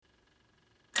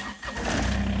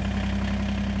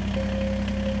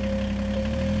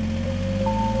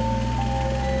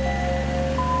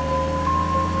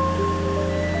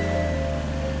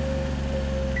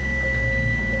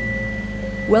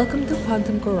Welcome to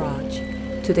Quantum Garage.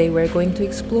 Today we're going to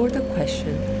explore the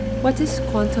question, what is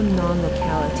quantum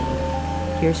non-locality?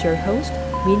 Here's your host,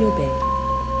 Minu Bay.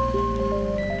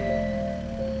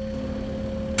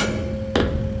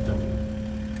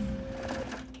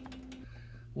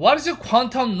 What is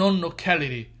quantum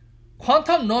non-locality?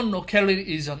 Quantum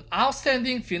non-locality is an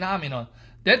outstanding phenomenon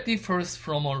that differs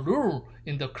from a rule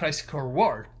in the classical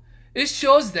world. It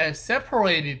shows that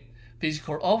separated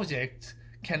physical objects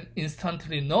can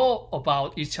instantly know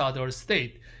about each other's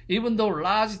state, even though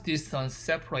large distances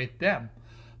separate them,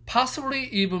 possibly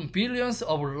even billions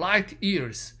of light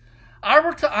years.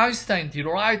 Albert Einstein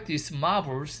derived these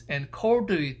marvels and called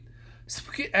it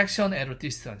spooky action at a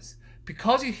distance,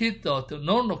 because he thought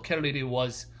non-locality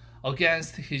was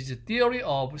against his theory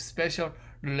of special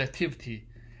relativity.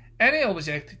 Any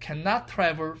object cannot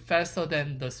travel faster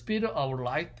than the speed of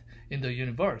light in the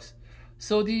universe,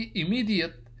 so the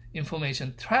immediate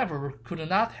information travel could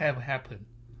not have happened.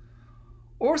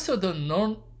 Also, the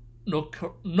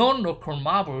non-local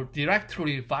marvel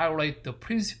directly violates the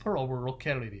principle of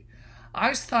locality.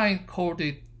 Einstein called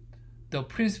it the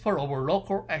principle of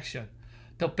local action.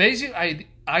 The basic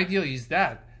idea is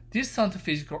that distant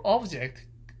physical objects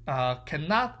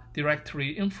cannot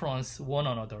directly influence one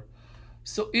another,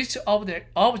 so each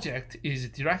object is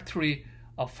directly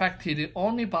affected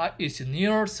only by its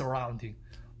near surrounding.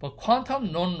 But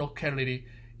quantum non-locality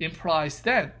implies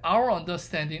that our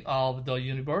understanding of the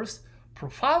universe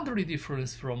profoundly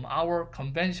differs from our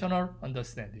conventional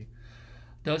understanding.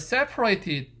 The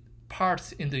separated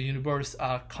parts in the universe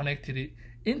are connected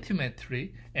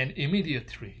intimately and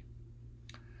immediately.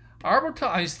 Albert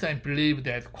Einstein believed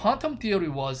that quantum theory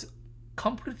was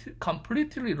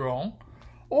completely wrong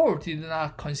or did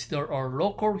not consider a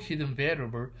local hidden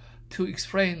variable to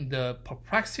explain the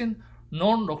perplexing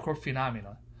non-local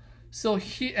phenomenon. So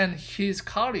he and his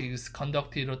colleagues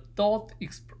conducted a thought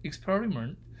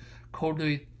experiment called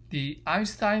the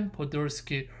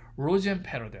Einstein-Podolsky-Rosen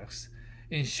paradox,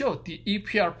 in short the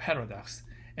EPR paradox,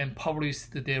 and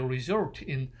published their result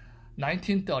in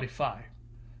 1935.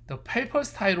 The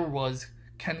paper's title was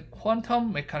Can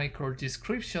Quantum Mechanical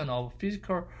Description of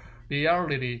Physical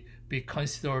Reality be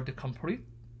Considered Complete?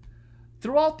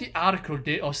 Throughout the article,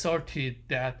 they asserted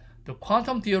that the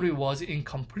quantum theory was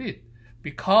incomplete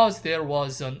because there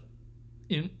was an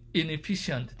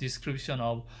inefficient description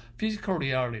of physical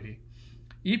reality.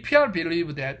 EPR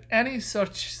believed that any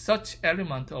such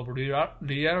element of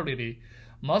reality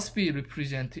must be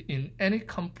represented in any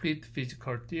complete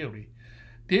physical theory.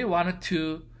 They wanted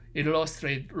to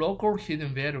illustrate local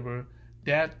hidden variables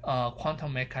that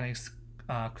quantum mechanics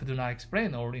could not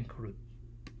explain or include.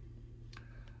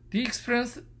 The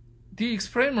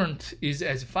experiment is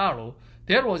as follows.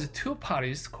 There was two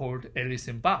parties called Alice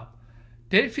and Bob.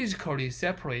 They physically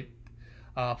separate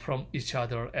from each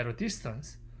other at a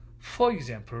distance. For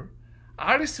example,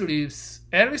 Alice lives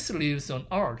on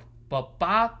Earth, but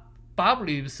Bob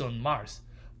lives on Mars.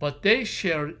 But they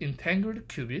share entangled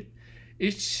qubit.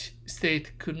 Each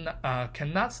state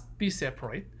cannot be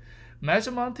separate.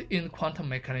 Measurement in quantum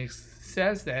mechanics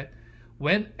says that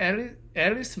when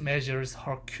Alice measures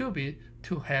her qubit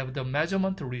to have the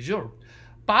measurement result,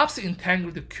 Bob's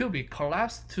entangled qubit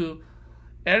collapsed to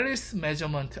Alice's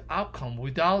measurement outcome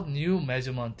without new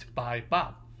measurement by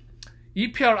Bob.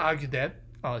 EPR argued that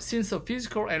since a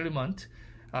physical element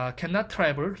cannot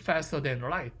travel faster than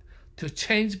light to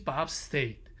change Bob's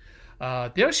state,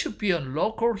 there should be a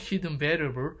local hidden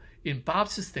variable in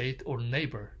Bob's state or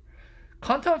neighbor.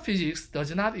 Quantum physics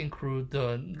does not include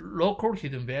the local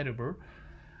hidden variable.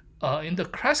 In the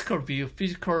classical view,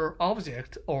 physical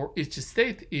object or its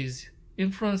state is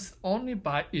influenced only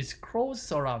by its close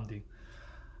surrounding,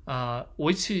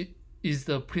 which is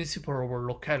the principle of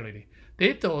locality.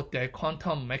 They thought that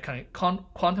quantum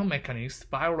mechanics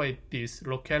violate this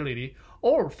locality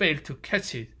or fail to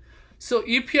catch it. So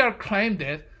EPR claimed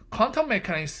that quantum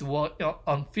mechanics were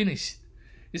unfinished,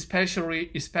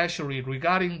 especially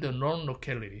regarding the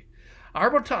non-locality.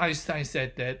 Albert Einstein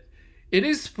said that it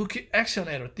is spooky action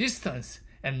at a distance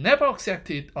and never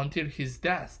accepted until his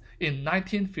death in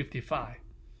 1955.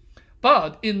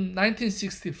 But in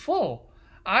 1964,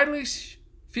 Irish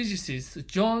physicist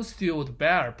John Stuart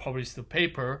Bell published a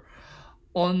paper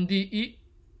on the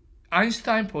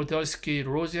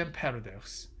Einstein-Podolsky-Rosen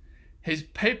paradox. His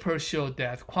paper showed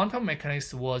that quantum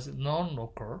mechanics was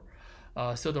non-local,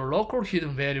 so the local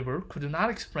hidden variable could not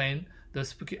explain the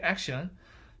spooky action.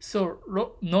 So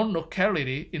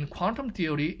non-locality in quantum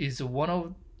theory is one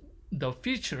of the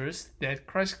features that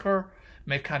classical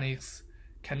mechanics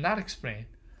cannot explain.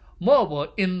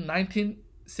 Moreover, in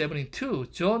 1972,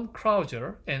 John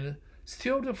Krauser and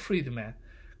Stuart Friedman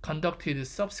conducted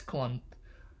subsequent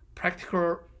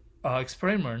practical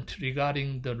experiment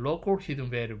regarding the local hidden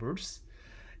variables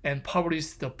and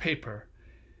published the paper,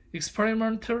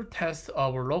 Experimental Test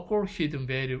of Local Hidden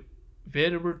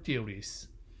Variable Theories.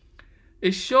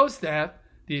 It shows that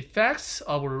the effects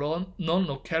of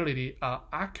non-locality are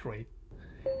accurate,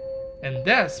 and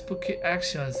that spooky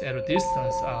actions at a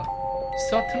distance are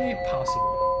certainly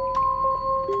possible.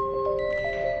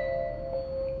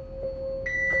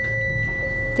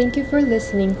 Thank you for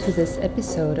listening to this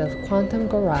episode of Quantum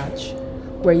Garage,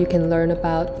 where you can learn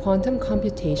about quantum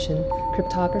computation,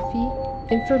 cryptography,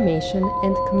 information,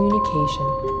 and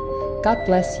communication. God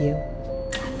bless you.